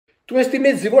Questi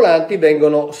mezzi volanti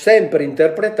vengono sempre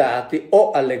interpretati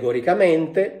o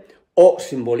allegoricamente, o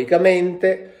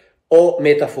simbolicamente, o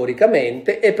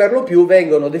metaforicamente, e per lo più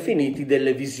vengono definiti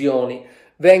delle visioni,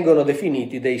 vengono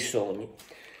definiti dei sogni.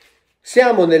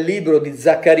 Siamo nel libro di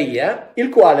Zaccaria, il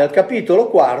quale al capitolo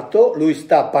 4, lui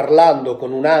sta parlando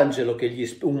con un angelo,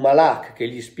 un malak, che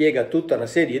gli spiega tutta una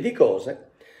serie di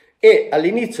cose, e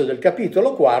all'inizio del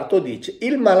capitolo 4 dice: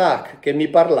 il malak che mi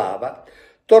parlava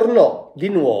tornò di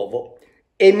nuovo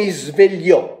e mi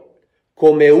svegliò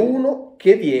come uno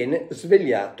che viene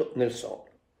svegliato nel sonno.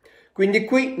 Quindi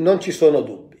qui non ci sono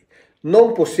dubbi.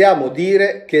 Non possiamo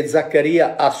dire che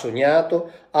Zaccaria ha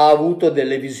sognato, ha avuto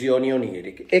delle visioni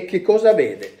oniriche. E che cosa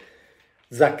vede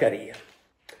Zaccaria?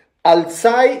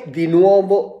 Alzai di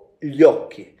nuovo gli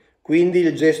occhi, quindi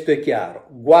il gesto è chiaro,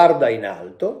 guarda in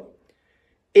alto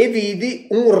e vidi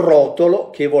un rotolo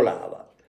che volava.